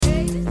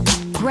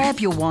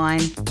Grab your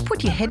wine,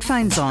 put your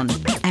headphones on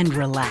and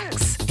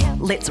relax.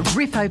 Let's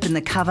rip open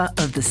the cover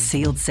of the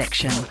sealed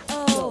section.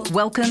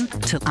 Welcome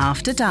to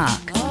After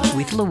Dark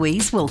with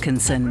Louise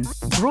Wilkinson.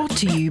 Brought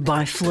to you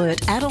by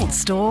Flirt Adult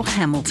Store,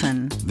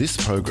 Hamilton. This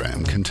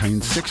program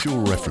contains sexual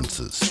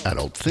references,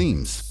 adult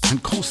themes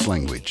and coarse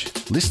language.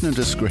 Listener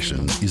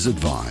discretion is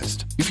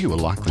advised. If you are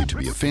likely to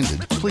be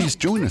offended, please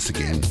join us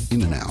again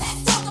in an hour.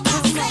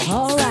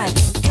 All right.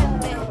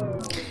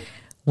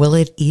 Well,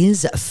 it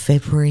is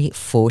February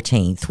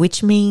 14th,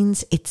 which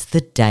means it's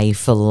the day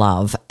for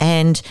love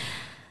and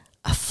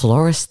a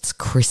florist's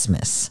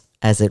Christmas,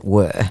 as it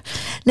were.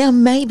 Now,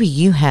 maybe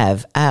you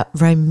have a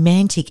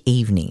romantic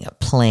evening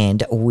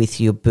planned with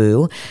your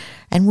boo,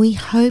 and we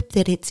hope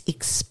that it's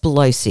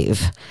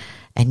explosive.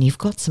 And you've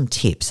got some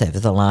tips over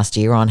the last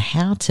year on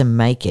how to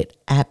make it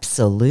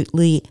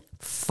absolutely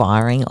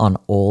firing on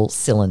all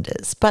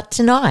cylinders. But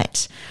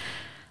tonight,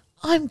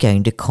 I'm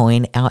going to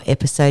coin our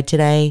episode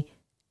today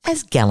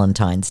as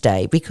Galentine's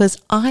Day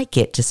because I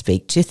get to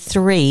speak to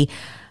three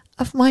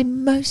of my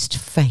most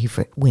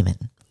favourite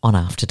women on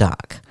After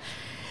Dark.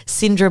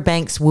 Cindra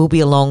Banks will be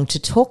along to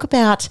talk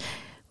about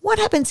what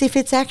happens if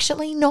it's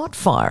actually not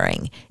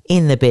firing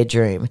in the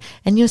bedroom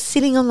and you're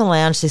sitting on the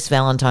lounge this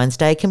Valentine's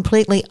Day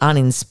completely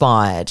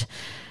uninspired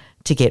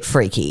to get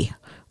freaky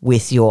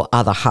with your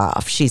other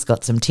half. She's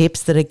got some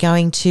tips that are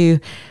going to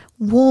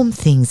warm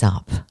things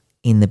up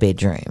in the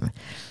bedroom.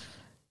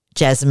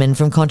 Jasmin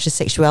from Conscious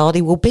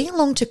Sexuality will be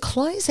along to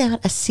close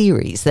out a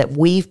series that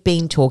we've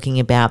been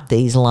talking about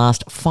these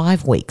last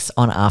 5 weeks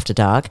on After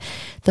Dark,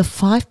 the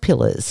 5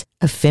 pillars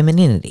of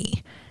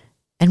femininity.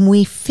 And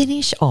we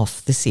finish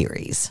off the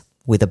series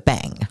with a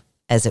bang,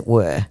 as it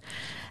were.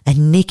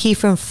 And Nicki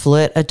from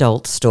Flirt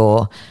Adult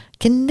Store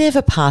can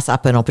never pass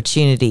up an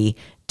opportunity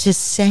to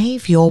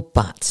save your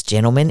butts,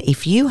 gentlemen.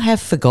 If you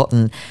have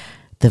forgotten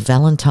the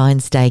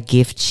Valentine's Day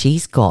gift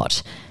she's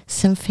got,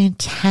 some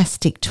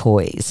fantastic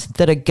toys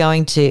that are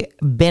going to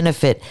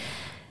benefit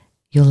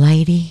your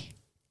lady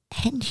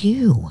and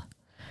you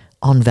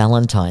on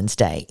Valentine's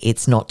Day.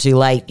 It's not too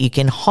late. You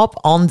can hop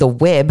on the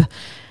web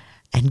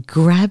and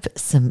grab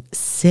some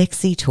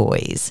sexy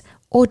toys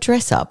or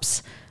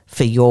dress-ups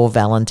for your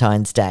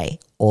Valentine's Day.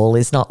 All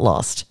is not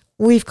lost.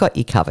 We've got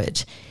you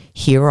covered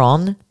here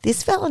on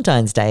this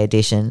Valentine's Day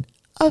edition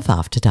of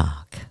After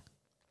Dark.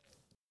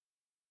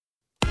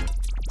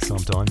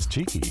 Sometimes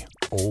cheeky,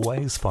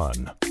 always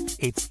fun.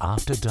 It's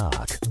After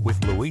Dark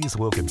with Louise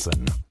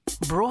Wilkinson.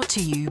 Brought to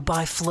you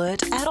by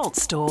Flirt Adult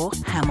Store,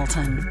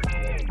 Hamilton.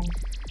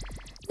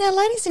 Now,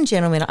 ladies and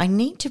gentlemen, I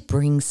need to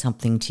bring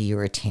something to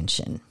your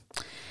attention.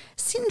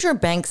 Cindra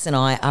Banks and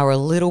I are a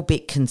little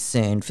bit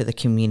concerned for the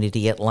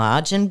community at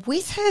large, and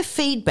with her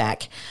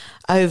feedback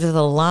over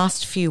the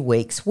last few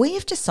weeks, we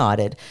have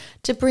decided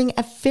to bring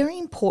a very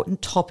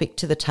important topic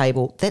to the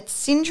table that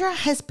Cindra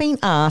has been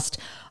asked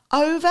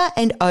over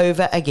and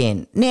over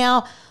again.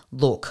 Now,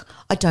 look,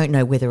 I don't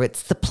know whether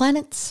it's the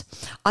planets.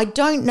 I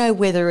don't know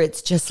whether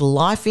it's just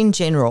life in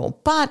general.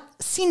 But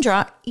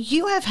Cindra,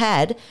 you have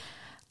had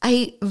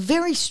a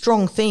very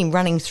strong theme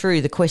running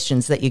through the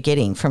questions that you're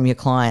getting from your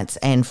clients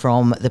and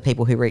from the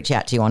people who reach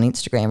out to you on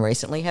Instagram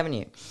recently, haven't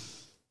you?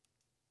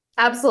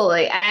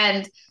 Absolutely.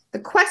 And the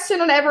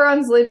question on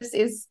everyone's lips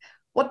is,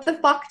 what the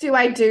fuck do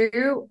I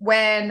do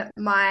when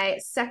my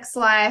sex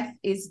life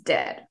is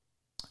dead?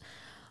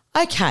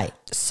 Okay,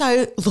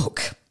 so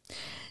look,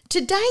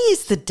 today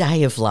is the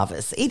day of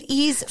lovers. It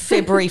is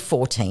February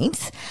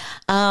 14th.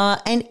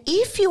 And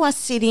if you are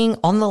sitting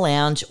on the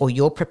lounge or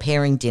you're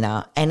preparing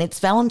dinner and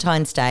it's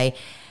Valentine's Day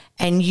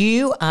and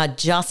you are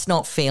just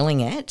not feeling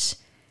it,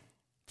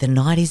 the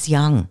night is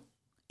young.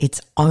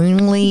 It's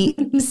only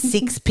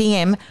 6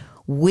 p.m.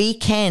 We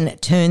can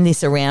turn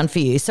this around for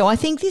you. So I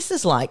think this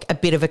is like a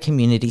bit of a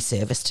community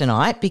service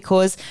tonight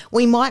because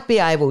we might be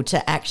able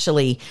to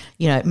actually,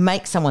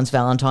 make someone's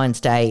Valentine's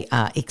Day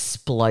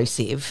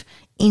explosive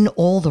in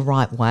all the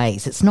right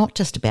ways. It's not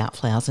just about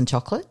flowers and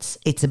chocolates.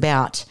 It's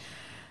about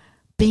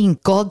being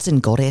gods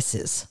and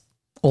goddesses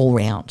all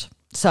round.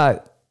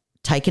 So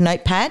take a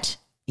notepad.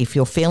 If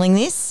you're feeling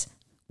this,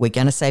 we're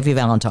going to save your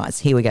Valentine's.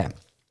 Here we go.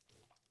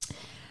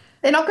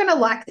 They're not going to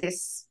like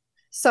this.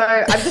 So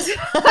I'm just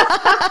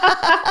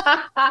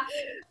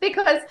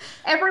because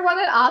everyone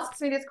that asks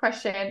me this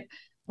question,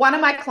 one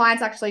of my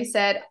clients actually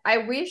said, I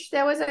wish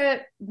there was a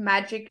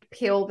magic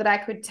pill that I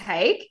could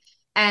take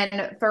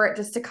and for it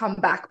just to come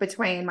back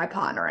between my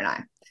partner and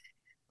I.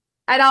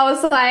 And I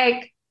was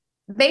like,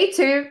 me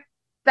too,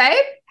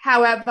 babe.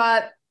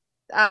 However,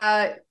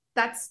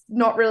 that's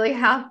not really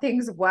how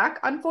things work,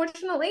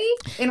 unfortunately.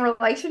 In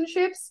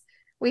relationships,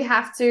 we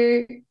have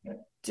to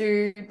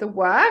do the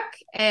work,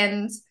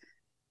 and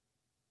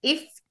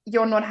if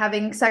you're not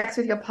having sex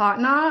with your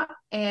partner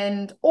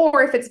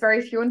or if it's very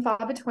few and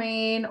far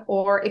between,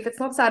 or if it's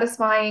not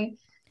satisfying,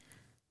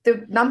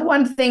 the number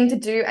one thing to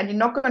do, and you're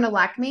not going to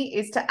like me,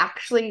 is to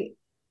actually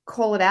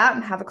call it out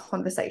and have a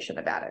conversation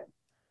about it.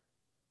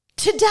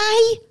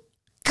 Today?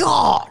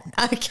 God,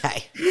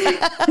 okay.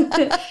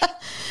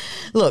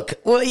 Look,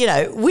 well, you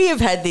know, we have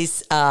had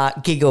this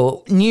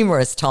giggle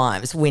numerous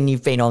times when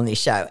you've been on this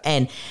show,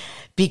 and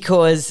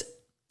because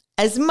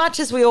as much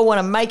as we all want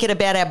to make it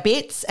about our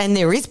bits, and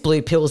there is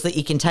blue pills that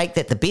you can take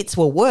that the bits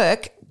will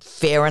work,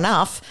 fair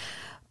enough,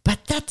 but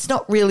that's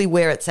not really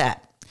where it's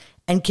at.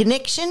 And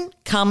connection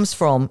comes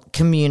from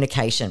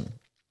communication.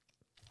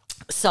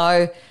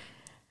 So,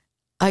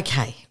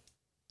 okay,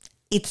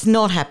 it's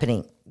not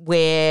happening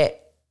where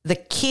the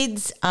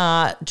kids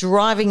are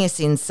driving us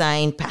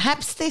insane.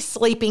 Perhaps they're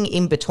sleeping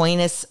in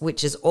between us,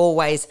 which is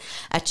always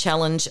a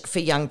challenge for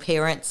young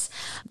parents.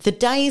 The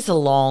days are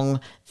long.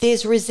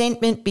 There's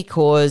resentment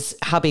because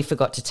hubby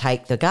forgot to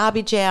take the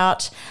garbage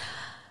out.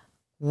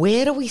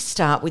 Where do we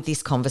start with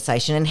this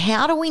conversation, and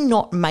how do we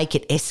not make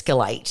it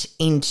escalate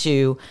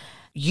into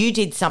you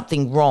did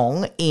something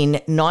wrong in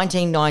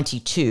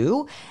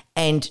 1992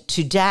 and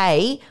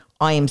today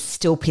I am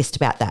still pissed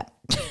about that?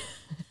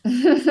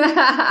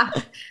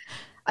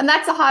 And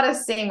that's the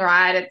hardest thing,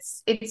 right?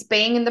 It's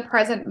being in the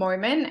present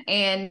moment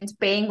and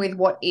being with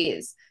what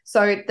is.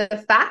 So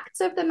the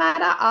facts of the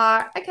matter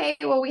are, okay,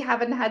 well, we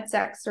haven't had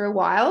sex for a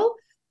while,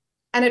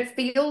 and it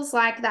feels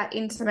like that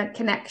intimate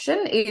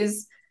connection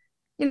is,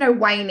 you know,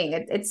 waning.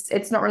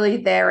 It's not really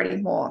there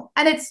anymore.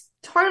 And it's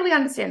totally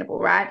understandable,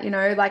 right? You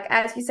know, like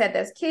as you said,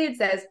 there's kids,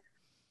 there's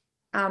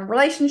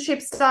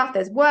relationship stuff,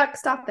 there's work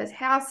stuff, there's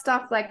house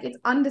stuff. Like, it's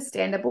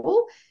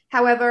understandable.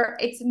 However,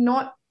 it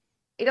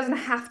doesn't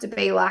have to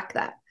be like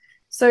that.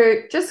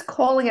 So just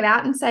calling it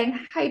out and saying,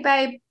 hey,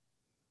 babe,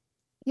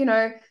 you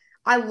know,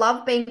 I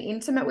love being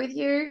intimate with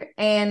you.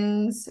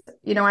 And,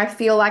 you know, I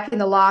feel like in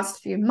the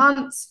last few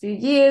months, few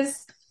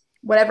years,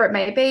 whatever it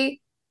may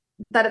be,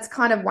 that it's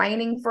kind of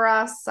waning for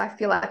us. I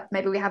feel like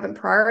maybe we haven't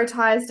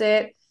prioritized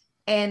it.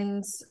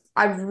 And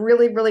I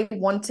really, really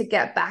want to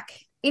get back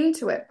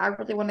into it. I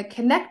really want to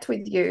connect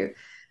with you.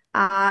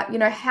 You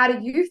know, how do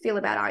you feel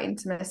about our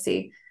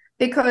intimacy?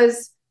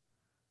 Because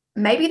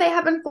maybe they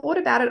haven't thought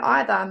about it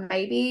either.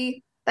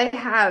 Maybe they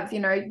have, you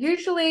know,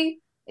 usually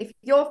if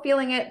you're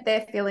feeling it,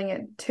 they're feeling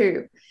it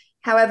too.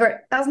 However, it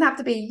doesn't have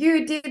to be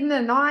you didn't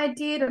and I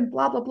did and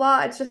blah, blah,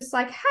 blah. It's just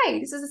like, hey,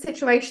 this is a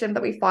situation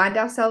that we find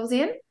ourselves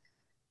in.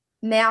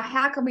 Now,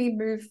 how can we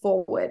move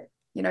forward?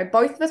 You know,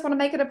 both of us want to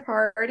make it a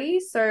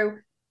priority. So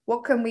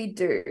what can we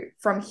do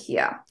from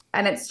here?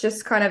 And it's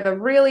just kind of a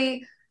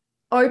really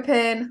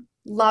open,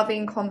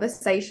 loving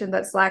conversation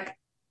that's like,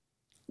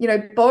 you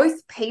know,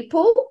 both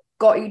people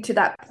got you to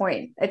that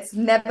point. It's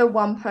never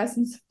one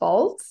person's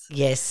fault.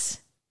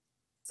 Yes.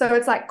 So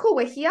it's like, cool,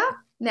 we're here.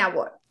 Now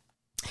what?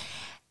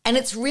 And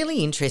it's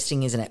really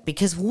interesting, isn't it?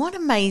 Because what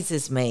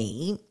amazes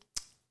me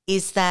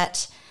is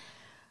that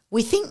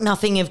we think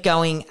nothing of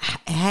going,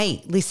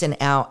 hey, listen,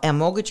 our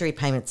mortgage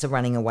repayments are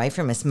running away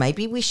from us.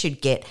 Maybe we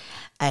should get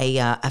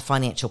a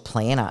financial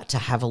planner to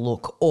have a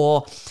look.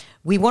 Or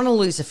we want to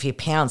lose a few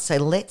pounds, so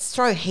let's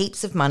throw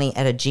heaps of money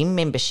at a gym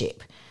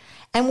membership.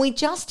 And we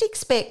just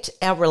expect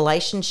our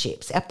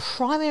relationships, our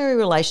primary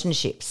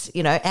relationships,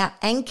 you know, our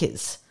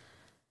anchors,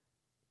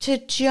 to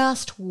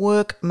just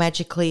work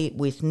magically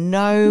with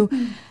no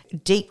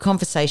deep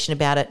conversation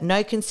about it,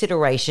 no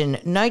consideration,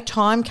 no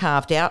time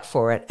carved out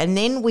for it. And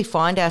then we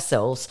find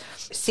ourselves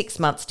 6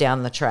 months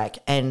down the track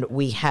and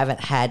we haven't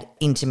had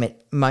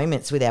intimate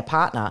moments with our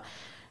partner.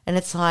 And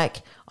it's like,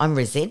 I'm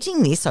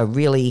resenting this. I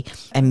really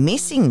am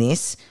missing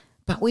this,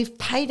 but we've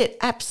paid it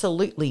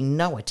absolutely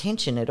no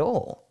attention at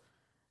all.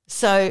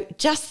 So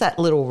just that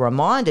little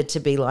reminder to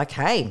be like,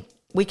 hey,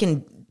 we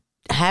can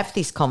have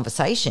this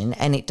conversation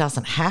and it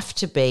doesn't have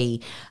to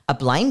be a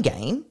blame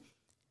game.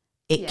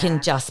 It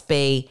can just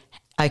be,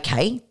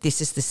 okay,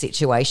 this is the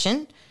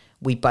situation.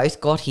 We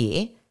both got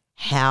here.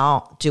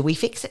 How do we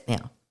fix it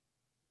now?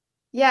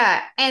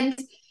 Yeah. And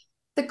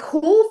the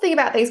cool thing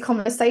about these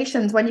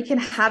conversations, when you can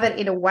have it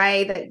in a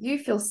way that you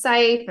feel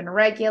safe and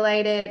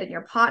regulated and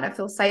your partner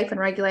feels safe and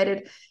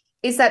regulated,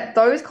 is that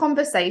those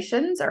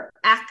conversations are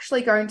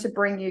actually going to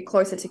bring you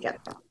closer together.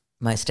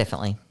 Most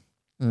definitely.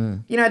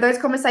 You know, those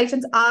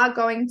conversations are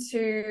going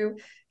to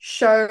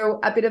show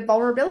a bit of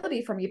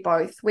vulnerability from you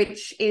both,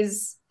 which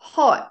is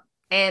hot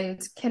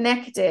and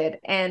connected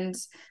and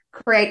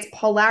creates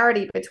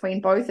polarity between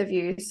both of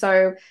you.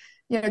 So,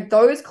 you know,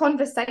 those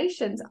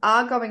conversations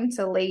are going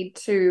to lead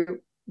to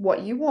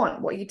what you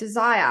want, what you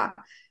desire.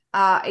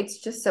 It's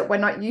just that we're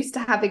not used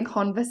to having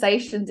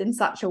conversations in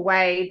such a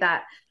way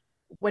that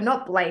we're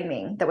not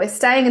blaming, that we're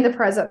staying in the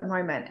present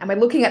moment and we're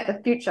looking at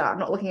the future,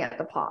 not looking at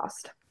the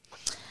past.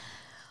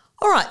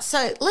 All right,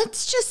 so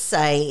let's just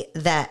say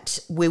that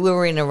we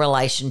were in a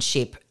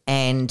relationship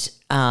and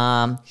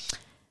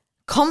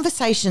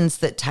conversations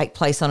that take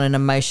place on an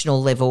emotional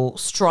level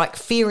strike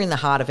fear in the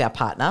heart of our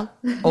partner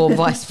or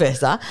vice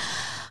versa.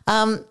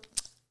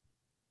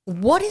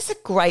 What is a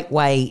great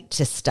way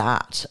to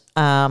start?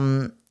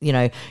 You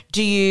know,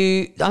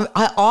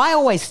 I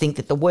always think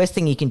that the worst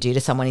thing you can do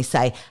to someone is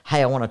say,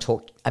 hey, I want to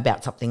talk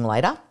about something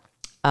later.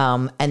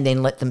 And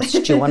then let them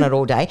stew on it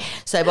all day.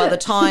 So by the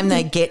time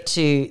they get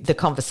to the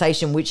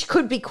conversation, which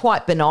could be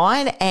quite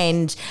benign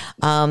and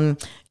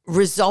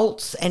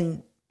results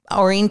and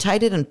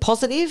orientated and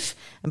positive,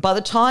 and by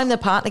the time the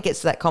partner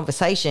gets to that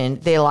conversation,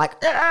 they're like,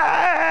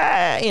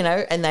 "Ah,"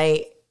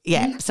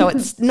 and so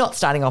it's not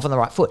starting off on the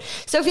right foot.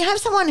 So if you have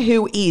someone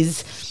who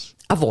is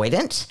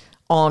avoidant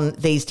on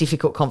these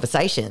difficult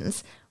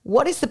conversations,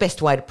 what is the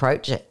best way to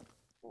approach it?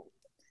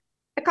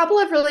 A couple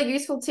of really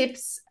useful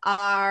tips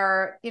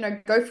are,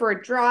 go for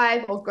a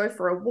drive or go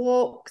for a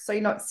walk so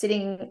you're not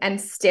sitting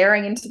and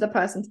staring into the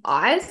person's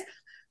eyes.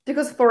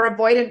 Because for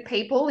avoidant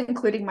people,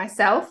 including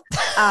myself,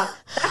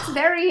 that's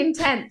very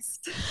intense.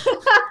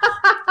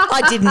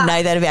 I didn't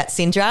know that about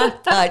Cindra.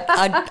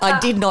 I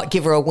did not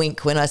give her a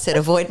wink when I said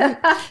avoidant.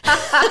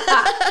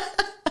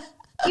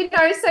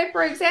 So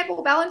for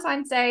example,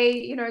 Valentine's Day,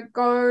 you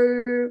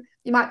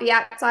might be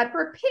outside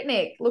for a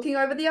picnic, looking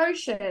over the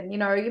ocean,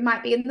 you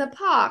might be in the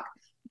park.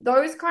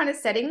 Those kind of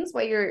settings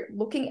where you're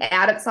looking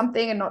out at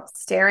something and not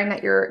staring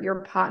at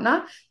your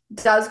partner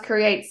does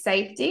create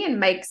safety and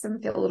makes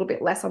them feel a little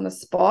bit less on the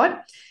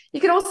spot.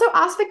 You can also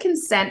ask for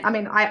consent. I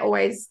mean, I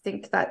always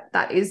think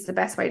that is the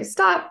best way to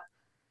start.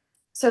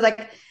 So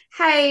like,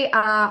 hey,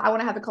 I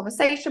want to have a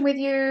conversation with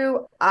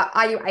you.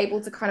 Are you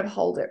able to kind of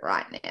hold it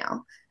right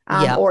now?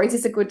 Or is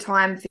this a good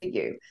time for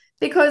you?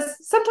 Because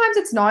sometimes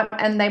it's not,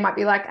 and they might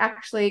be like,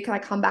 actually, can I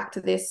come back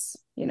to this,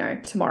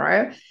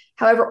 tomorrow?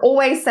 However,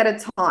 always set a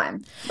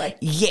time.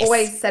 Yes.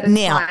 Always set a time.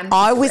 Now,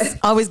 I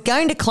was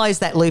going to close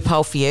that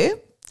loophole for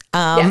you.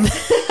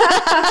 Yes.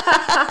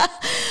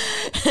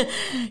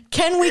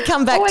 Can we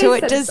come back to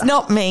it? Does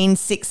not mean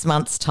 6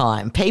 months'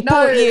 time. People,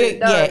 No.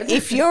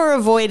 if you're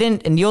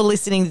avoidant and you're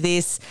listening to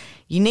this,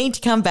 you need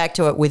to come back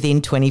to it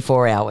within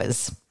 24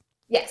 hours.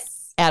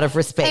 Yes. Out of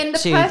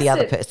respect to the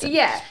other person.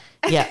 Yeah.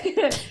 Yeah.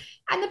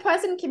 And the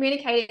person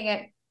communicating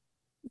it,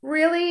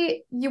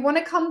 really, you want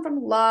to come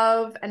from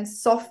love and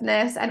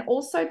softness and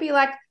also be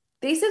like,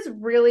 this is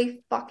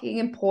really fucking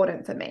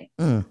important for me.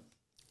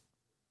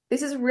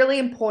 This is really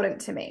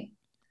important to me.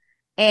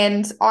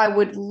 And I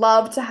would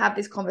love to have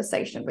this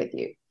conversation with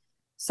you.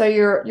 So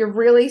you're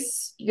really,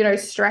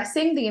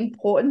 stressing the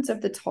importance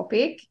of the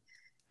topic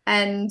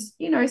and,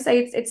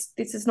 say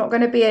this is not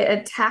going to be an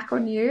attack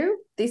on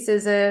you. This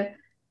is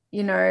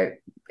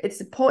it's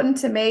important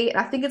to me. And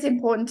I think it's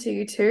important to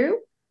you too.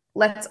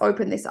 Let's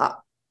open this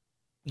up.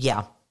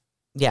 Yeah.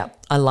 Yeah.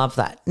 I love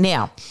that.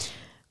 Now,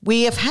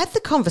 we have had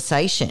the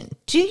conversation.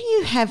 Do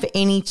you have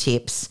any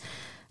tips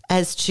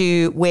as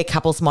to where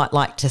couples might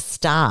like to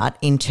start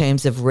in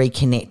terms of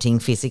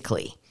reconnecting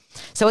physically?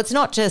 So it's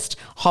not just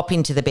hop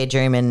into the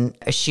bedroom and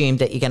assume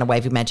that you're going to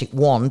wave your magic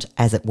wand,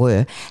 as it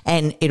were,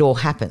 and it all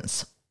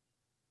happens.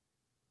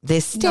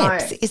 There's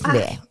steps, isn't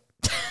there?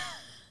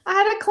 I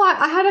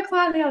had a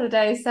client the other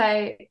day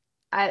say,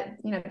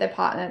 their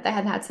partner, they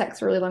hadn't had sex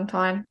for a really long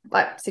time,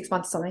 like 6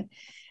 months or something.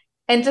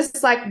 And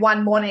just like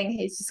one morning,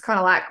 he's just kind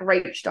of like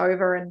reached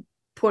over and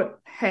put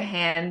her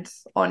hand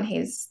on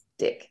his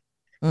dick.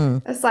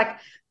 It's like,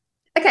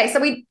 okay, so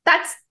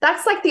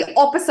that's like the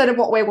opposite of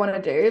what we want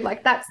to do.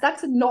 Like that's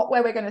not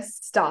where we're going to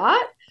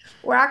start.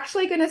 We're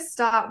actually going to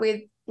start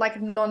with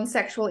like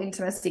non-sexual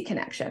intimacy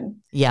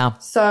connection. Yeah.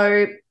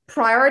 So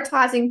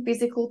prioritizing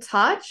physical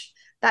touch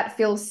that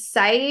feels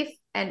safe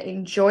and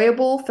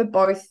enjoyable for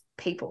both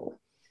people.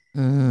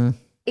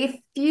 If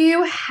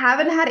you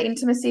haven't had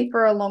intimacy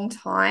for a long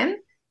time,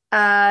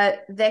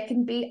 there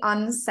can be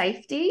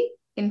unsafety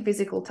in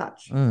physical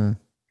touch.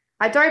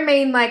 I don't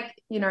mean like,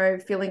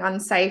 feeling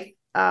unsafe,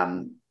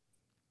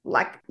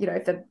 like,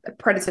 the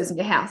predators in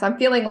your house. I'm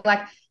feeling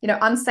like,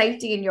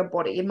 unsafety in your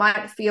body. You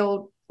might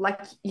feel like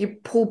you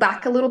pull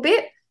back a little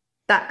bit,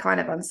 that kind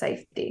of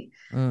unsafety.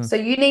 So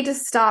you need to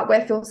start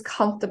where it feels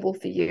comfortable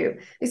for you.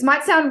 This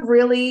might sound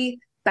really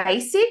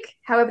basic.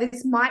 However,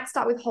 this might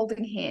start with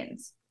holding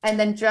hands and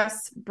then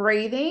just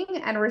breathing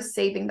and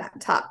receiving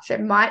that touch.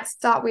 It might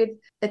start with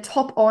the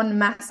top-on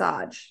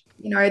massage.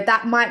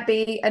 That might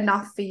be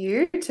enough for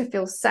you to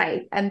feel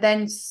safe. And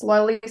then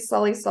slowly,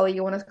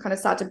 you want to kind of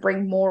start to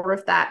bring more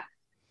of that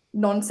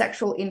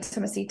non-sexual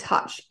intimacy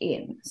touch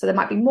in. So there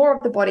might be more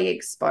of the body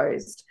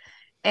exposed.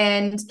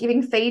 And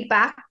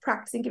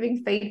practicing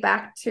giving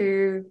feedback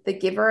to the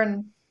giver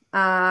and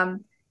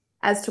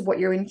as to what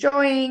you're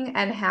enjoying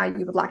and how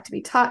you would like to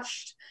be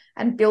touched,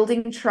 and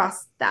building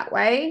trust that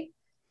way.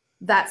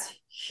 That's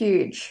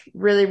huge,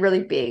 really,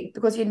 really big,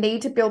 because you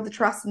need to build the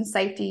trust and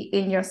safety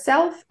in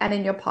yourself and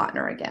in your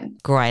partner again.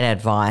 Great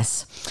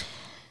advice.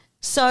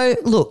 So,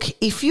 look,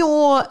 if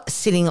you're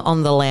sitting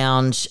on the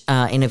lounge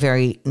in a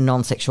very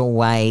non-sexual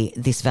way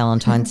this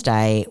Valentine's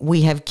Day,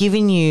 we have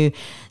given you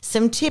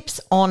some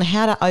tips on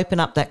how to open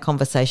up that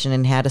conversation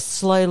and how to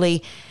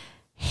slowly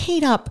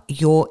heat up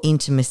your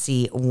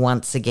intimacy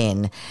once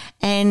again.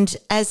 And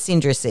as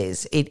Cindra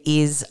says, it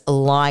is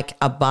like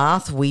a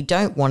bath. We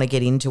don't want to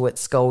get into it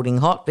scalding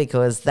hot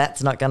because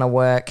that's not going to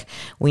work.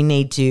 We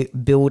need to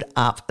build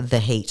up the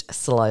heat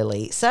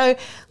slowly. So,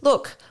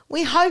 look,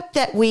 We hope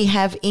that we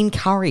have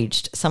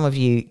encouraged some of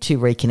you to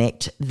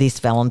reconnect this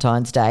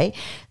Valentine's Day.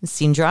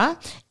 Cindra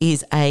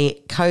is a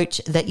coach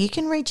that you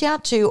can reach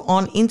out to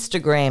on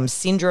Instagram,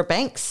 Cindra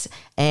Banks,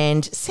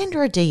 and send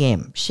her a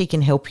DM. She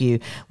can help you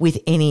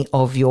with any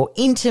of your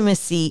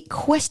intimacy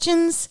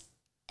questions.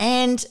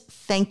 And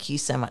thank you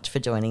so much for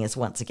joining us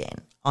once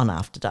again on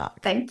After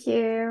Dark. Thank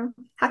you.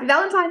 Happy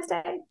Valentine's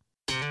Day.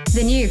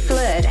 The new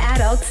Flirt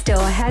Adult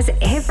Store has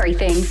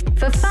everything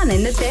for fun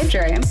in the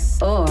bedroom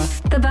or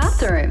the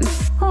bathroom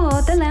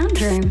or the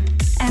lounge room.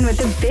 And with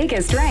the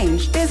biggest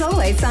range, there's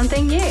always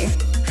something new.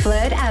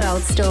 Flirt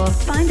Adult Store.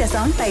 Find us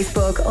on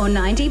Facebook or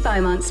 90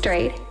 Beaumont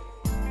Street.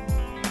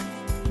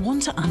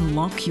 Want to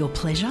unlock your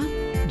pleasure?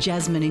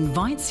 Jasmin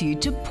invites you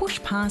to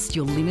push past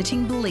your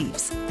limiting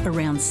beliefs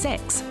around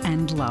sex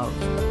and love.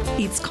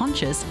 It's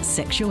Conscious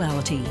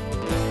Sexuality.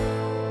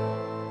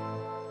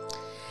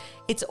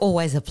 It's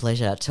always a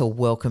pleasure to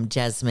welcome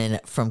Jasmin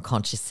from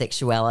Conscious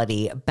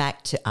Sexuality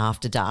back to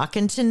After Dark.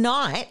 And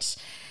tonight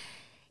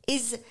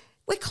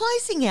we're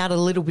closing out a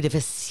little bit of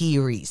a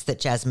series that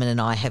Jasmin and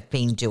I have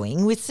been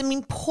doing with some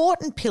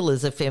important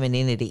pillars of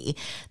femininity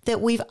that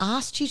we've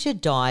asked you to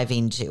dive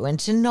into. And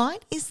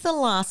tonight is the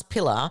last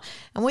pillar,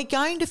 and we're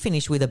going to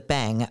finish with a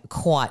bang,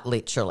 quite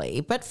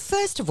literally. But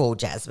first of all,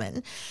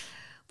 Jasmin,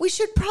 we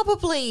should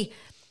probably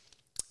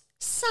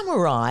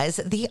summarise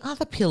the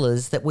other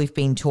pillars that we've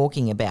been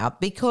talking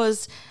about,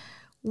 because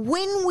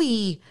when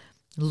we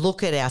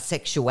look at our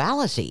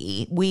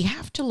sexuality, we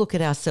have to look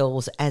at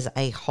ourselves as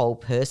a whole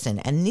person.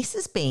 And this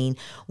has been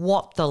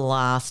what the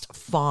last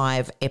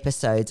 5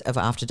 episodes of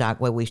After Dark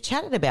where we've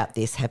chatted about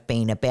this have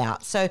been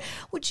about. So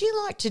would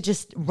you like to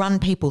just run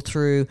people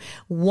through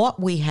what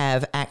we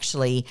have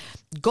actually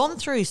gone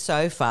through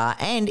so far?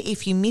 And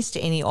if you missed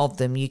any of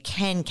them, you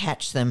can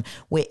catch them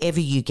wherever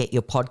you get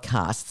your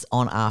podcasts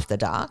on After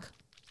Dark.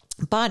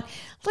 But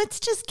let's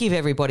just give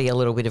everybody a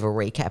little bit of a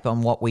recap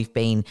on what we've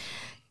been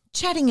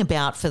chatting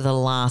about for the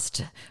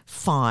last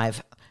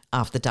 5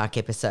 After Dark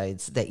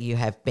episodes that you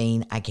have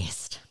been a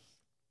guest.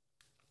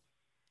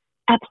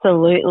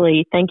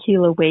 Absolutely. Thank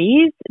you,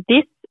 Louise.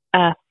 This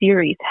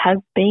series has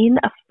been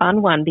a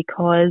fun one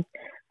because,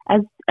 as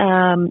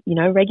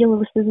regular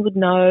listeners would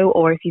know,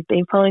 or if you've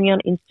been following me on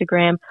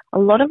Instagram, a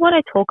lot of what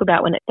I talk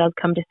about when it does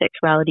come to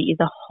sexuality is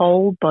a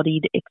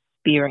whole-bodied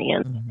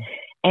experience. Mm-hmm.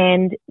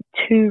 And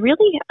to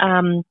really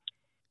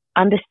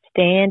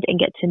understand and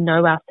get to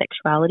know our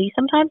sexuality,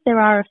 sometimes there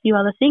are a few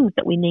other things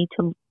that we need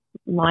to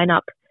line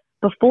up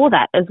before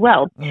that as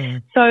well.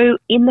 Mm. So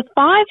in the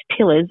 5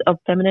 pillars of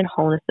feminine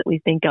wholeness that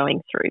we've been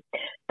going through,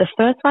 the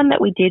first one that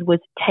we did was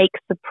take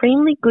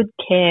supremely good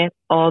care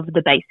of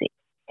the basics.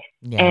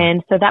 Yeah.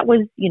 And so that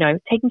was,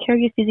 taking care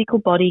of your physical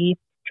body,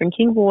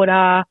 drinking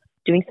water,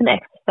 doing some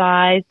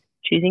exercise,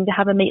 choosing to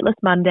have a meatless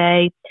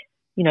Monday,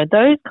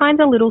 those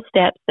kinds of little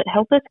steps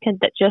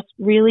that just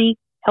really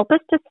help us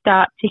to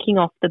start ticking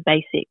off the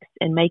basics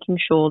and making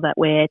sure that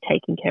we're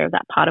taking care of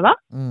that part of us.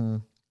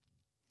 Mm.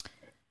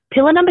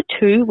 Pillar number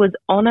 2 was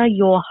honor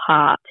your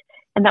heart.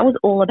 And that was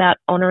all about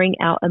honoring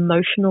our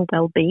emotional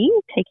well-being,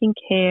 taking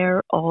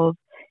care of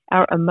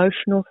our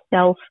emotional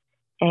self,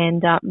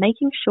 and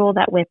making sure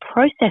that we're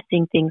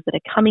processing things that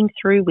are coming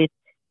through with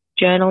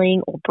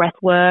journaling or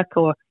breath work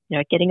or,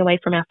 getting away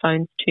from our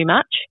phones too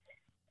much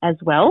as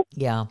well.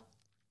 Yeah.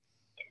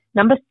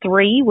 Number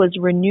 3 was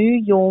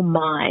renew your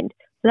mind.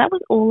 So that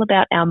was all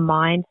about our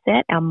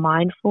mindset, our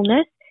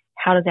mindfulness.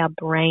 How does our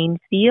brain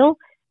feel?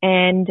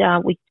 And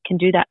we can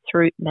do that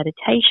through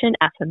meditation,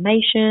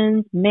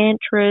 affirmations,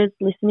 mantras,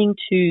 listening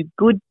to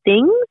good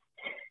things.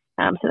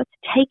 So that's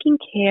taking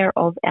care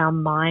of our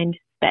mind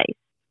space.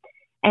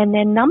 And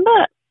then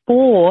number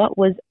 4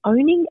 was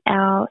owning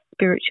our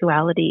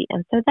spirituality.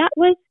 And so that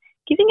was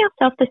giving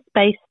ourselves the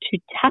space to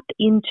tap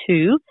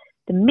into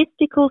the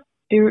mystical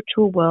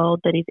spiritual world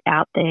that is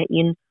out there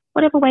in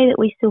whatever way that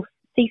we still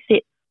see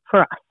fit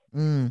for us.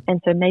 Mm.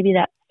 And so maybe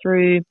that's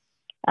through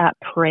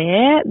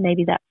prayer,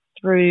 maybe that's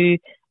through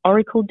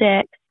oracle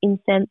decks,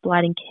 incense,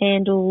 lighting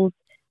candles,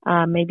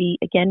 maybe,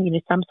 again,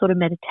 some sort of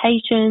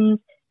meditations,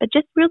 but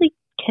just really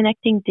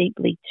connecting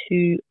deeply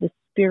to the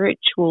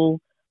spiritual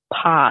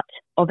part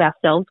of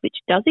ourselves, which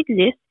does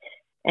exist.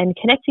 And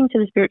connecting to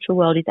the spiritual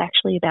world is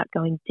actually about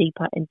going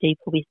deeper and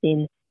deeper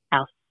within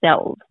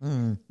ourselves,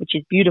 which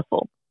is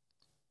beautiful.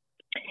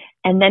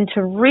 And then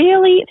to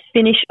really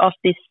finish off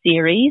this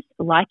series,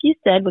 like you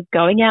said, we're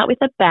going out with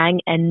a bang.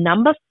 And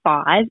number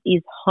 5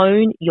 is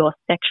hone your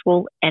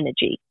sexual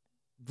energy.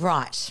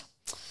 Right.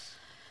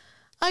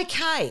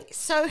 Okay.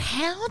 So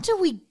how do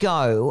we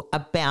go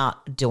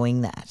about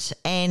doing that?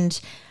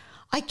 And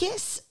I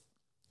guess,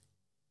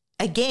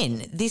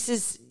 again, this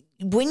is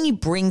when you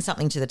bring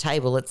something to the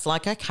table, it's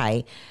like,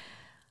 okay,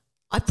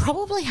 I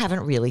probably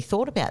haven't really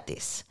thought about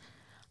this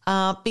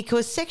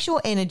because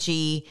sexual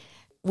energy,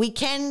 we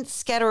can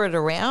scatter it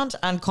around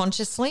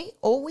unconsciously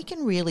or we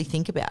can really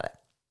think about it.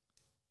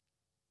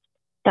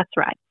 That's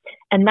right.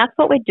 And that's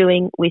what we're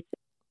doing with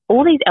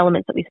all these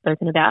elements that we've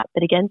spoken about,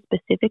 but again,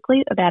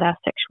 specifically about our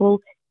sexual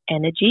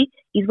energy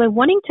is we're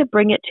wanting to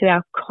bring it to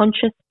our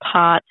conscious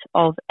part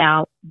of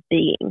our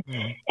being.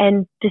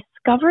 And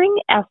discovering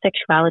our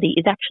sexuality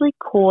is actually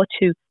core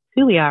to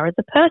who we are as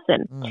a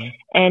person.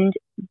 And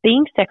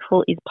being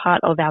sexual is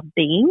part of our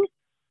being.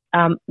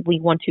 We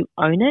want to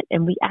own it,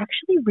 and we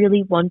actually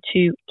really want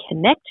to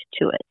connect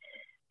to it,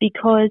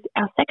 because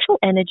our sexual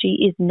energy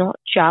is not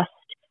just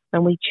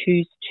when we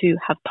choose to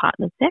have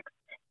partner sex,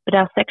 but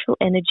our sexual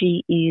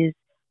energy is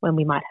when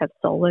we might have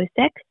solo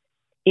sex.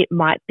 It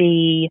might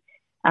be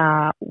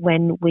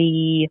when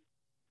we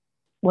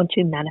want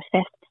to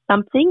manifest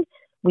something.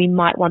 We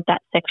might want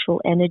that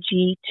sexual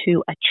energy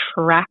to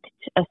attract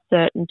a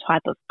certain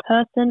type of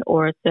person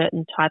or a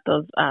certain type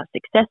of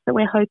success that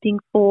we're hoping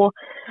for.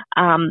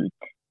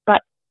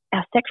 But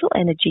our sexual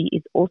energy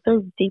is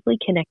also deeply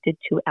connected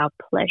to our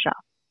pleasure.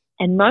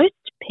 And most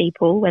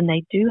people, when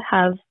they do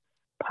have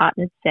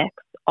partnered sex,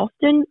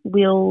 often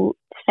will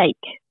fake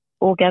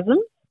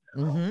orgasms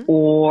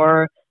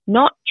or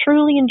not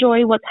truly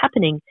enjoy what's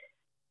happening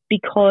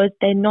because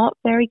they're not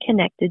very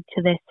connected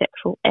to their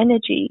sexual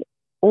energy,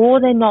 or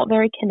they're not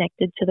very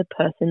connected to the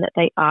person that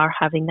they are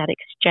having that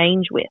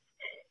exchange with.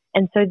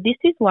 And so this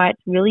is why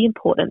it's really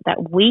important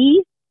that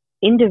we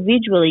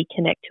individually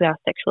connect to our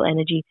sexual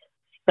energy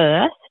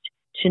first,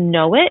 to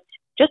know it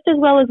just as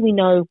well as we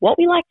know what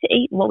we like to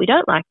eat and what we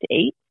don't like to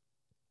eat.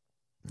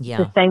 Yeah.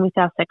 The same with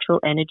our sexual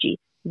energy.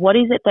 What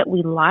is it that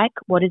we like?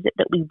 What is it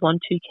that we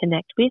want to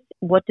connect with?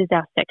 What does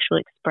our sexual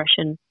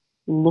expression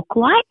look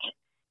like?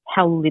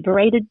 How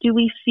liberated do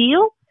we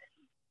feel?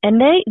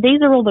 And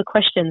these are all the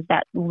questions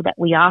that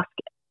we ask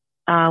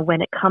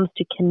when it comes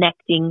to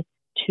connecting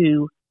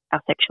to our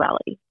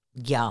sexuality.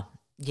 Yeah,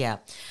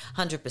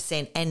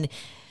 100%. And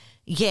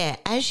yeah,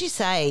 as you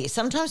say,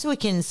 sometimes we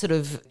can sort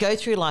of go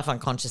through life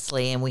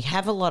unconsciously and we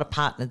have a lot of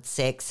partnered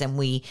sex and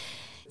we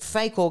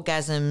fake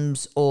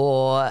orgasms,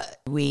 or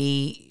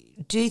we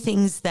do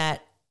things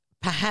that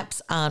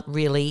perhaps aren't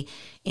really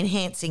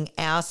enhancing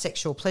our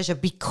sexual pleasure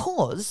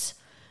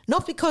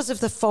not because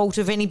of the fault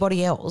of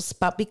anybody else,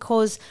 but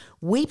because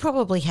we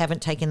probably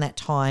haven't taken that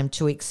time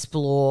to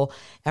explore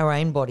our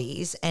own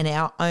bodies and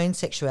our own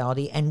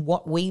sexuality and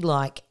what we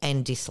like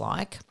and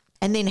dislike.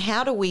 And then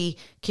how do we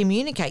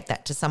communicate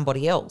that to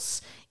somebody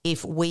else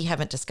if we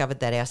haven't discovered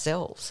that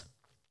ourselves?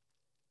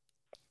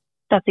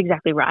 That's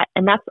exactly right.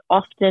 And that's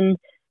often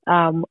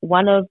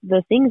one of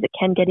the things that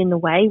can get in the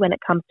way when it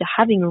comes to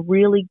having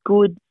really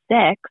good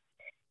sex,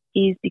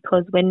 is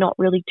because we're not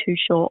really too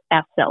sure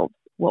ourselves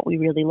what we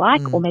really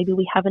like, or maybe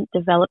we haven't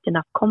developed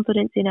enough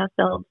confidence in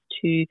ourselves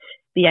to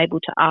be able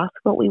to ask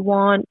what we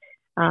want.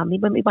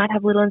 We might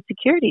have little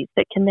insecurities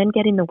that can then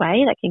get in the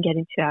way, that can get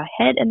into our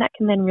head, and that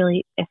can then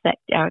really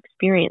affect our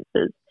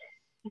experiences.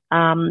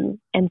 And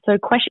so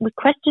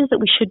questions that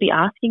we should be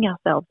asking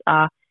ourselves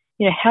are,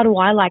 how do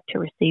I like to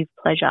receive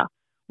pleasure?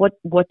 What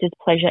does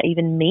pleasure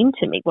even mean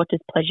to me? What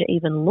does pleasure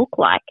even look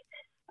like?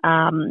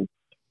 And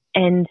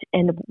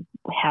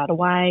how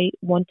do I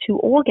want to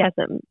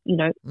orgasm?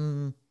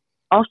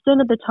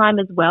 Often at the time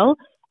as well,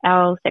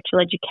 our sexual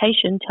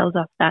education tells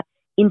us that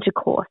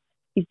intercourse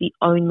is the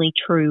only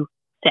true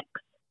sex.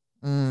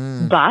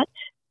 But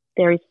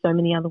there is so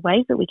many other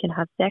ways that we can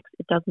have sex.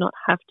 It does not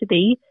have to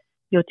be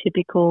your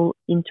typical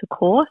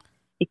intercourse.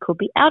 It could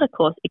be outer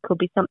course. It could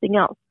be something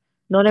else.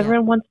 Not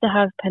everyone wants to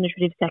have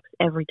penetrative sex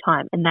every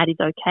time, and that is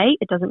okay.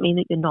 It doesn't mean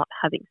that you're not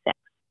having sex.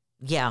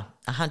 Yeah,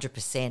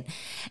 100%.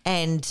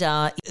 And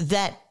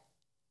that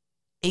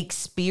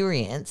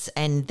experience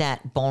and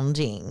that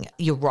bonding,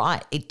 you're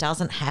right, it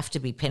doesn't have to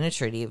be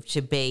penetrative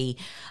to be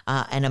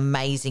an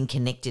amazing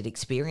connected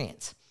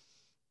experience.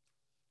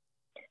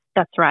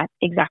 That's right,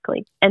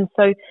 exactly. And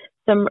so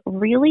some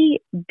really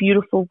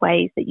beautiful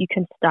ways that you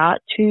can start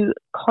to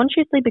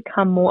consciously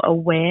become more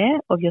aware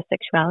of your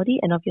sexuality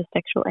and of your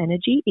sexual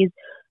energy is,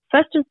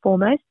 first and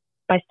foremost,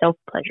 by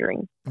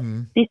self-pleasuring.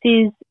 This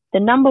is the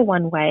number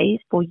one way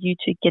for you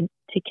to get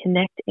to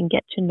connect and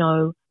get to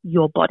know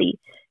your body,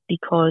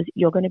 because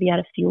you're going to be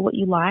able to feel what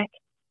you like,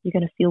 you're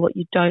going to feel what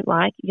you don't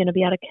like, you're going to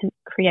be able to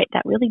create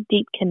that really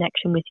deep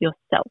connection with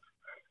yourself,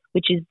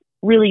 which is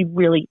really,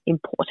 really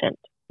important.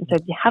 And so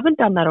if you haven't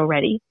done that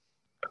already,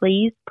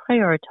 please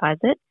prioritize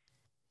it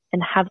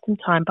and have some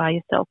time by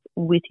yourself,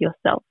 with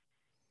yourself,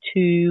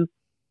 to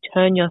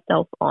turn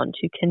yourself on,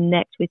 to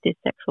connect with this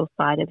sexual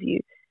side of you,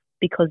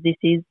 because this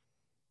is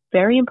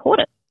very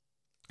important.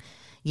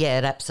 Yeah,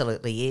 it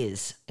absolutely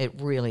is. It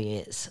really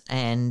is.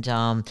 And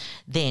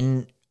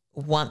then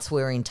once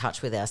we're in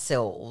touch with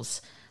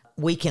ourselves,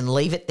 we can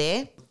leave it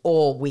there,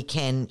 or we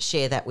can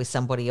share that with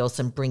somebody else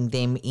and bring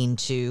them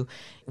into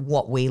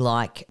what we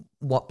like,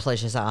 what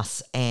pleasures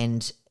us,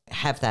 and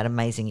have that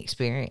amazing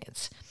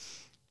experience.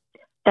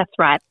 That's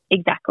right,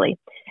 exactly.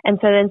 And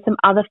so then some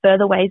other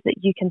further ways that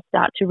you can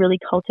start to really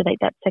cultivate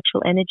that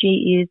sexual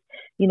energy is,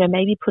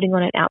 maybe putting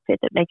on an outfit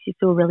that makes you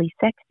feel really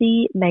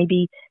sexy,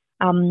 maybe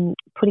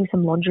putting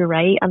some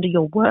lingerie under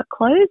your work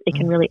clothes. It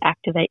can really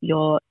activate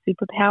your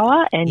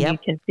superpower, and you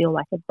can feel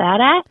like a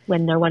badass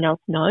when no one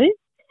else knows.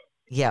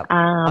 Yeah,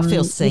 I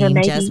feel seen,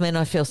 maybe, Jasmin.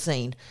 I feel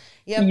seen.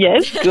 Yep.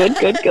 Yes, good.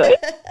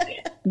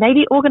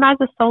 Maybe organise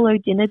a solo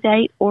dinner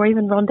date or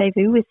even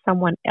rendezvous with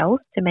someone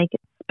else to make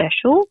it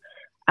special.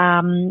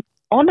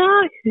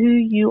 Honour who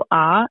you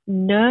are,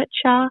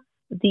 nurture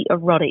the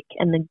erotic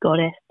and the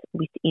goddess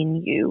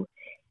within you.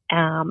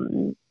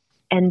 And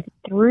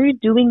through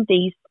doing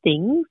these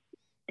things,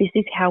 this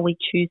is how we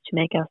choose to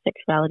make our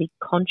sexuality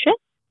conscious,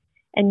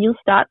 and you'll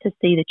start to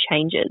see the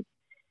changes.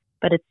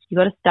 But you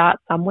got to start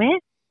somewhere.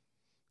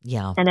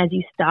 Yeah. And as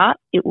you start,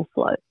 it will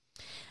flow.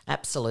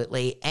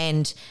 Absolutely.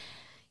 And,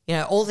 you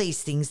know, all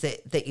these things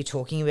that you're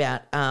talking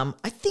about,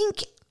 I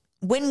think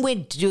when we're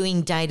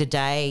doing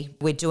day-to-day,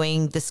 we're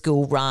doing the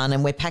school run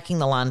and we're packing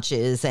the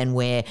lunches and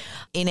we're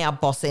in our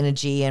boss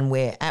energy and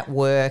we're at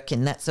work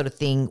and that sort of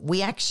thing,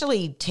 we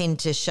actually tend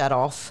to shut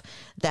off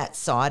that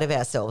side of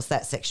ourselves,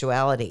 that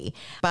sexuality.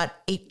 But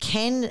it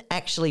can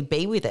actually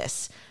be with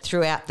us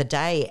throughout the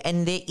day.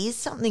 And there is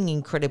something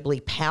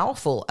incredibly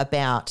powerful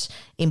about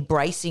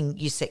embracing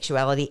your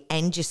sexuality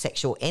and your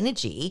sexual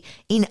energy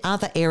in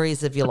other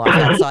areas of your life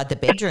outside the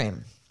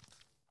bedroom.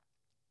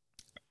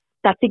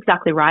 That's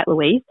exactly right,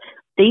 Louise.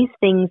 These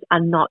things are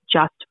not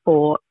just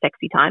for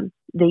sexy time.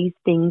 These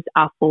things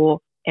are for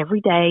every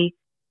day,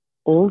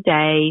 all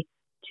day,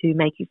 to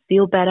make you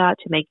feel better,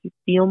 to make you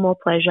feel more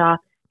pleasure,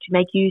 to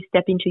make you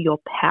step into your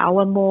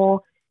power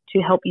more, to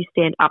help you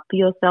stand up for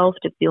yourself,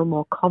 to feel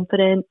more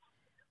confident.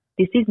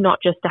 This is not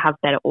just to have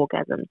better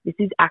orgasms. This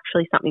is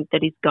actually something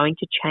that is going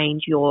to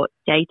change your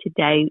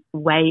day-to-day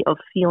way of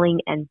feeling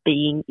and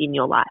being in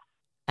your life.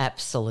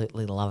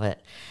 Absolutely love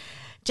it.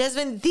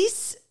 Jasmin,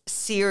 this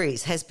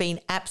series has been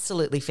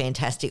absolutely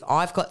fantastic.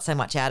 I've got so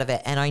much out of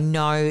it, and I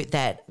know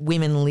that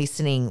women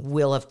listening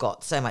will have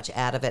got so much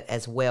out of it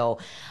as well.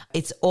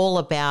 It's all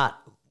about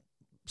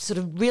sort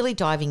of really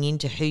diving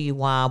into who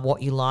you are,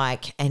 what you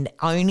like, and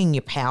owning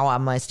your power,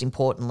 most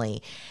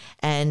importantly.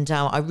 And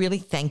I really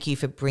thank you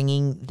for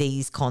bringing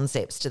these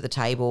concepts to the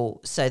table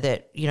so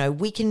that, you know,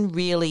 we can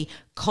really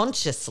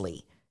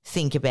consciously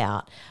think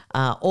about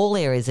all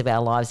areas of our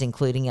lives,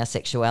 including our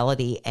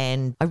sexuality.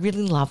 And I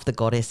really love the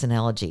goddess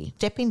analogy.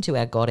 Step into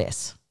our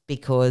goddess,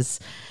 because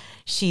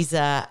she's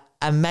a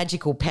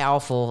magical,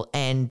 powerful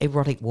and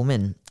erotic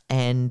woman.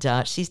 And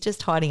she's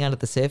just hiding under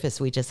the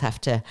surface. We just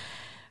have to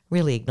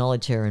really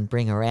acknowledge her and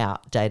bring her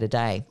out day to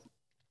day.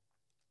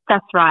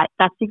 That's right.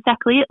 That's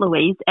exactly it,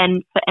 Louise.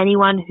 And for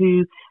anyone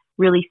who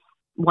really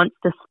wants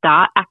to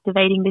start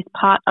activating this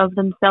part of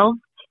themselves,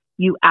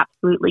 you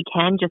absolutely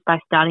can, just by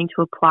starting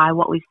to apply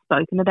what we've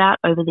spoken about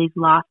over these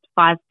last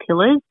 5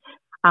 pillars.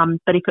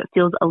 But if it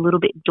feels a little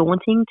bit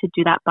daunting to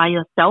do that by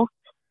yourself,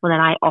 well,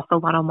 then I offer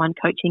one-on-one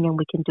coaching and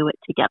we can do it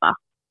together.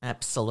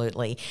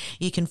 Absolutely.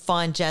 You can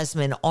find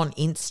Jasmin on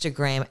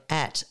Instagram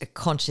at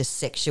Conscious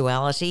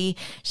Sexuality.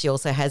 She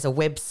also has a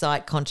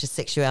website,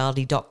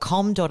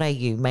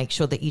 conscioussexuality.com.au. Make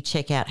sure that you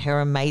check out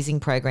her amazing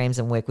programs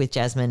and work with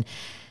Jasmin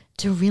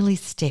to really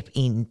step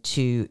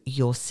into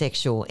your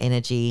sexual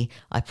energy.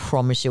 I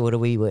promise you it'll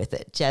be worth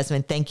it.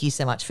 Jasmin, thank you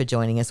so much for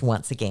joining us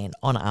once again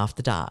on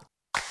After Dark.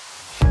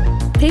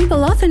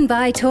 People often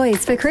buy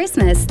toys for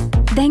Christmas,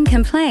 then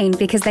complain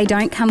because they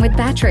don't come with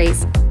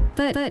batteries.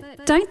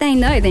 But don't they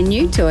know the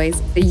new toys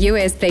are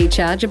USB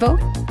chargeable?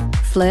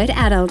 Flirt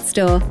Adult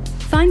Store.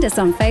 Find us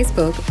on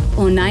Facebook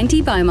or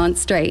 90 Beaumont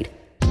Street.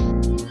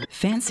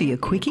 Fancy a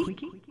quickie?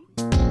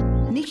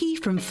 Nicki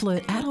from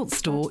Flirt Adult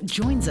Store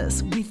joins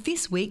us with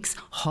this week's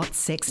hot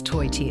sex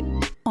toy tip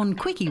on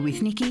Quickie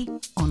with Nicki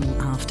on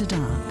After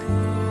Dark.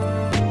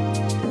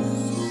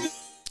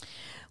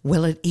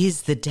 Well, it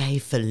is the day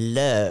for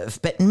love,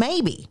 but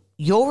maybe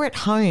you're at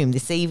home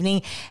this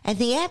evening and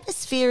the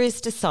atmosphere is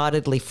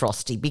decidedly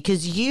frosty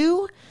because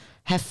you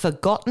have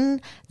forgotten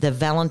the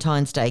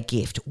Valentine's Day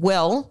gift.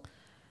 Well,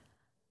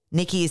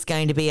 Nicki is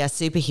going to be our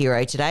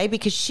superhero today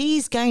because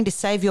she's going to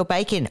save your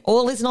bacon.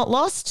 All is not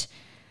lost.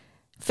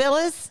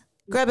 Fellas,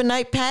 grab a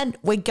notepad.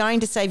 We're going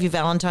to save your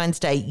Valentine's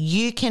Day.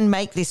 You can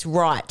make this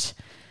right.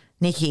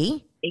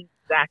 Nicki?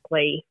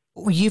 Exactly.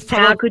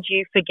 How could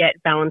you forget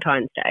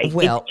Valentine's Day?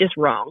 Well, it's just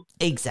wrong.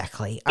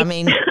 Exactly. I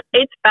mean,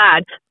 it's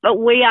bad, but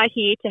we are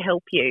here to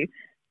help you.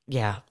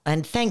 Yeah,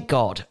 and thank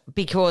God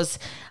because,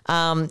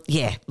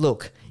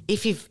 look,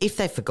 if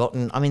they've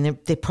forgotten, I mean,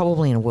 they're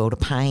probably in a world of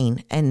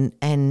pain, and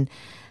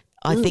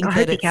I think I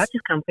hope your couch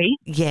is comfy.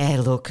 Yeah,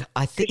 look,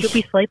 I think you'll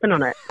be sleeping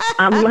on it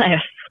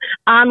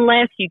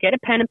unless you get a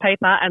pen and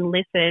paper and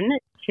listen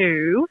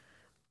to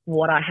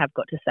what I have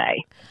got to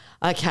say.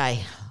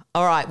 Okay.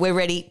 All right, we're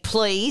ready.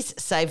 Please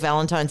save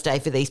Valentine's Day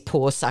for these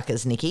poor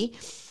suckers, Nicki.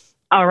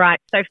 All right.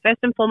 So first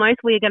and foremost,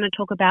 we are going to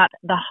talk about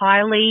the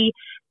highly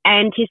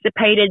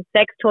anticipated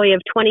sex toy of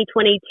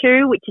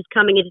 2022, which is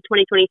coming into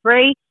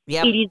 2023.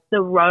 Yep. It is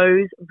the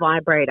Rose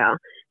Vibrator.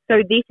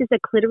 So this is a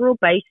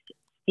clitoral-based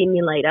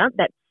stimulator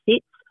that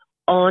sits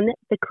on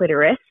the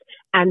clitoris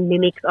and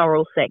mimics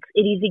oral sex.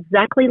 It is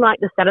exactly like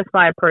the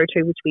Satisfyer Pro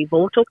 2, which we've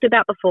all talked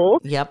about before.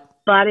 Yep.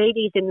 But it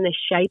is in the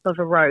shape of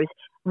a rose.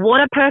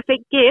 What a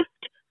perfect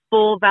gift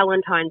for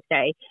Valentine's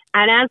Day.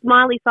 And as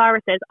Miley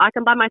Cyrus says, I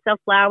can buy myself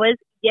flowers.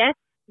 Yes,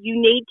 you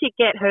need to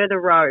get her the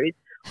rose.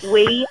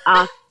 We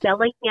are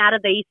selling out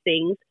of these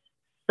things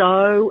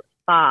so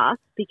fast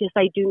because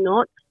they do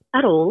not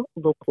at all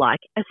look like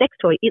a sex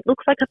toy. It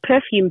looks like a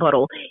perfume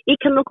bottle. It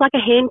can look like a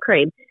hand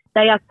cream.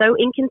 They are so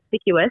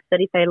inconspicuous that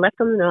if they're left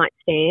on the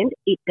nightstand,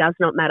 it does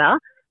not matter,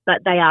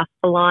 but they are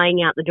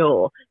flying out the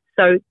door.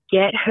 So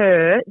get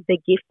her the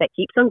gift that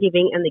keeps on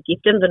giving and the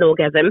gift of an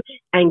orgasm,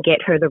 and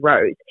get her the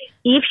rose.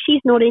 If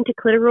she's not into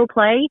clitoral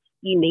play,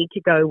 you need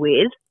to go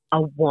with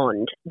a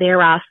wand.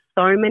 There are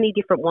so many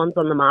different wands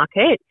on the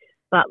market,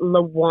 but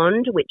the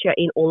wand, which are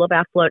in all of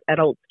our Flirt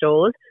Adult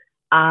stores,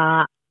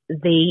 are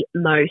the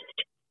most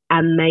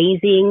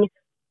amazing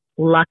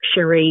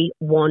luxury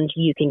wand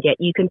you can get.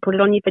 You can put it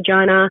on your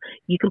vagina.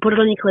 You can put it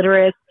on your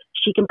clitoris.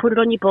 She can put it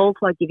on your balls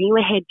while giving you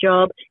a head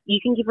job. You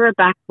can give her a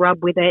back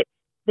rub with it.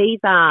 They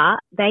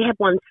have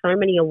won so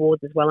many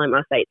awards as well, I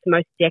must say. It's the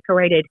most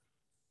decorated,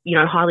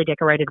 highly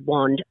decorated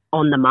wand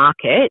on the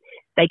market.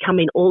 They come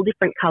in all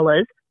different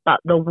colours, but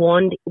the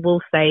wand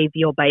will save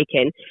your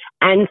bacon.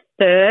 And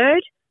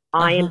third,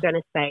 I am going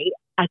to say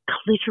a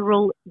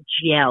clitoral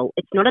gel.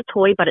 It's not a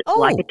toy, but it's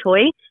like a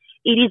toy.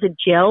 It is a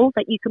gel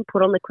that you can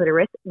put on the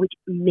clitoris, which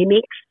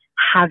mimics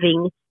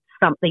having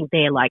something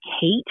there like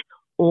heat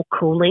or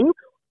cooling.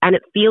 And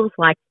it feels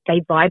like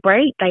they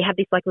vibrate. They have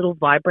this like little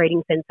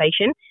vibrating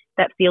sensation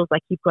that feels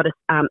like you've got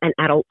an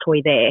adult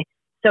toy there.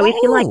 So if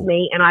you're like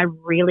me and I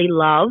really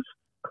love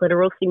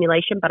clitoral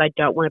stimulation, but I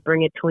don't want to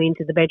bring a toy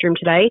into the bedroom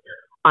today,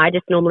 I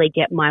just normally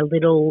get my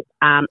little,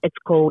 it's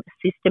called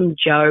System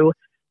Joe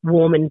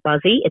Warm and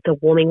Buzzy. It's a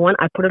warming one.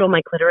 I put it on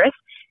my clitoris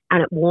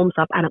and it warms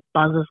up and it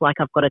buzzes like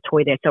I've got a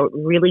toy there. So it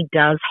really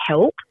does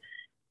help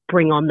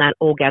bring on that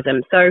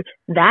orgasm. So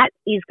that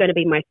is going to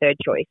be my third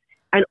choice.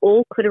 And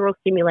all clitoral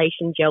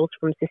stimulation gels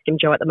from System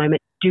Joe at the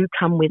moment do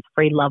come with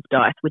free love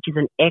dice, which is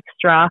an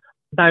extra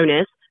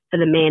bonus for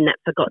the man that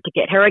forgot to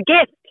get her a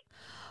gift.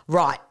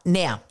 Right.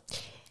 Now,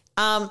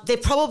 they're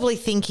probably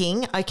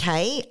thinking,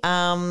 okay,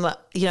 I'm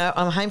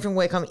home from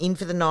work, I'm in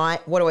for the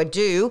night, what do I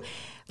do?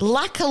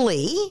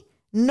 Luckily,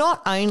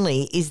 not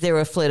only is there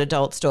a Flirt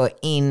Adult Store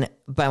in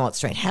Beaumont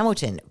Street,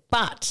 Hamilton,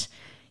 but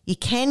you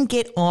can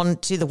get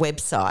onto the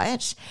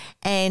website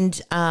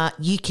and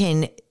you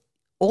can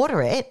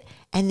order it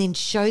and then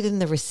show them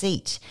the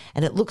receipt,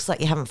 and it looks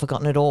like you haven't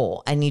forgotten it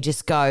all. And you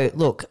just go,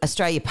 look,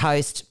 Australia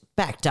Post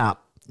backed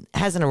up,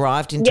 hasn't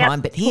arrived in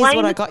time, but here's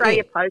what I got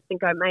Australia you. Post and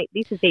go, mate,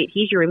 this is it.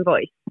 Here's your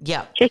invoice.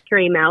 Yeah. Check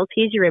your emails.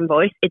 Here's your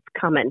invoice. It's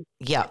coming.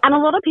 Yeah. And a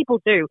lot of people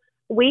do.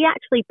 We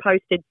actually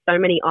posted so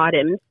many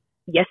items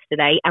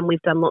yesterday, and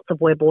we've done lots of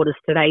web orders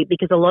today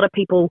because a lot of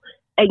people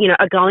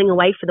are going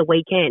away for the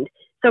weekend.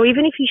 So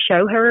even if you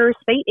show her a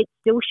receipt, it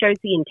still shows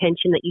the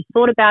intention that you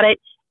thought about it,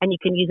 and you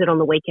can use it on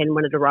the weekend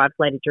when it arrives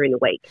later during the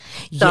week.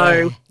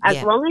 So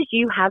as long as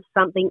you have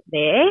something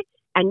there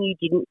and you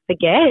didn't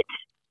forget,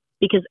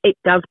 because it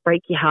does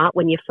break your heart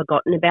when you're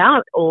forgotten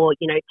about, or,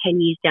 10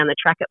 years down the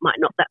track, it might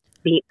not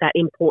be that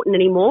important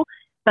anymore,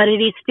 but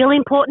it is still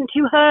important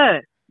to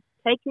her.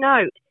 Take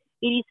note.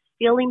 It is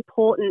still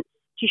important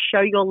to show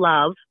your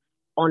love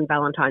on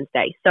Valentine's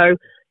Day. So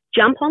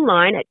jump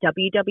online at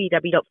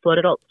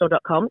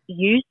www.flirtadultstore.com.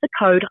 Use the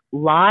code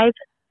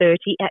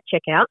LIVE30 at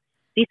checkout.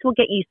 This will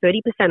get you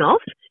 30%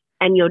 off,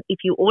 and if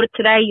you order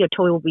today, your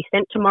toy will be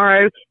sent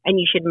tomorrow, and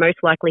you should most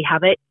likely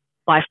have it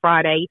by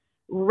Friday,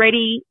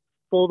 ready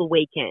for the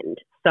weekend.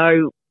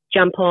 So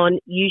jump on,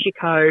 use your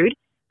code,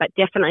 but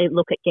definitely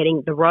look at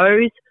getting the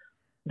rose.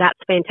 That's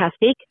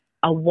fantastic.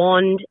 A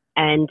wand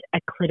and a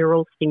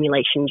clitoral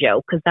stimulation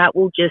gel, because that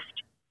will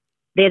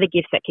they're the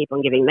gifts that keep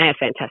on giving. They're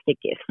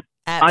fantastic gifts.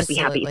 Absolutely. I'd be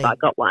happy if I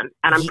got one,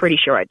 and I'm pretty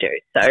sure I do.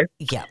 So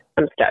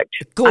I'm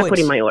stoked. Good. I put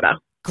in my order.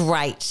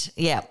 Great.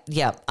 Yeah.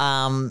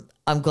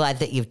 I'm glad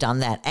that you've done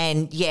that.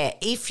 And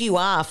if you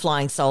are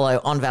flying solo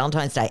on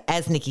Valentine's Day,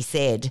 as Nicki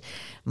said,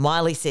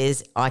 Miley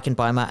says, I can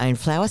buy my own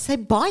flowers. So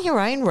buy your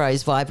own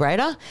rose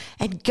vibrator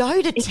and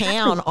go to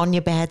town on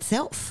your bad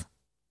self.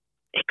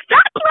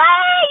 Exactly.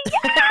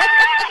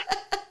 Yes!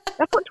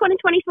 That's what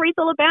 2023 is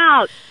all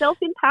about.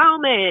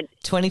 Self-empowerment.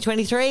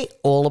 2023,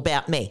 all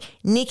about me.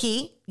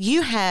 Nicki,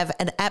 you have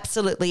an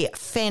absolutely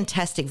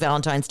fantastic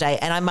Valentine's Day,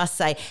 and I must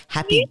say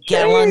happy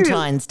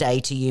Galentine's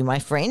Day to you, my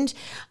friend.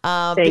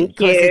 Thank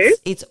because you.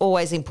 It's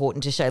always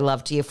important to show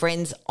love to your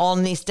friends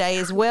on this day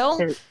as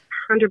well.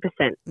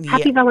 100%.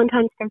 Happy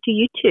Valentine's Day to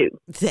you too.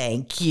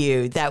 Thank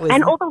you.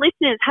 And all the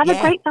listeners, have a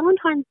great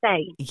Valentine's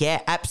Day.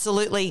 Yeah,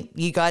 absolutely.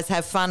 You guys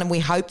have fun, and we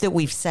hope that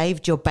we've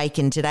saved your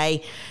bacon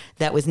today.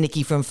 That was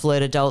Nicki from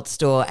Flirt Adult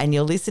Store, and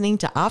you're listening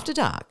to After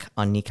Dark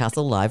on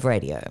Newcastle Live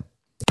Radio.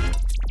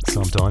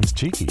 Sometimes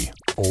cheeky,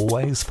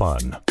 always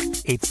fun.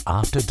 It's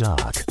After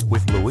Dark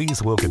with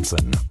Louise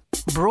Wilkinson.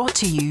 Brought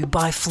to you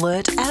by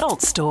Flirt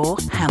Adult Store,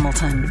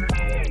 Hamilton.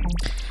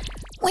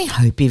 We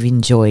hope you've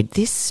enjoyed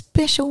this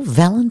special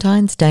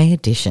Valentine's Day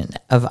edition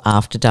of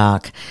After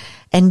Dark,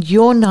 and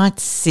your night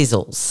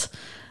sizzles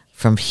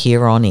from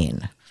here on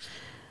in.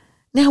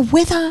 Now,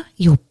 whether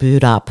you're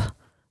booed up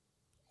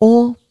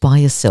or by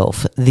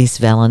yourself this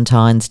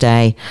Valentine's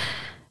Day,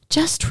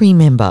 just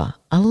remember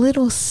a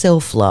little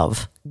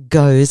self-love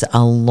goes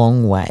a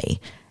long way,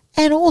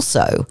 And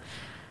also,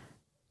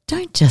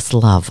 don't just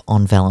love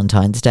on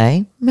Valentine's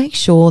Day. Make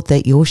sure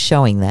that you're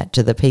showing that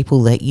to the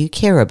people that you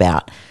care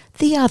about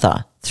the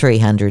other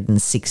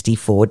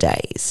 364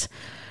 days.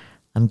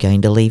 I'm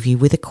going to leave you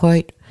with a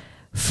quote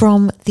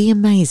from the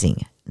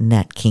amazing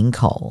Nat King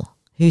Cole,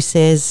 who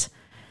says,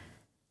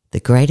 "The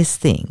greatest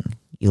thing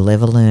you'll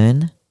ever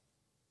learn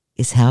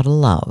is how to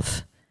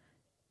love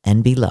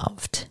and be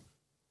loved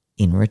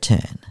in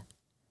return."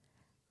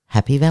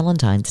 Happy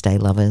Valentine's Day,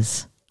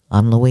 lovers.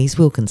 I'm Louise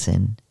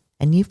Wilkinson,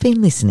 and you've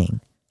been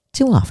listening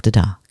to After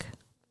Dark.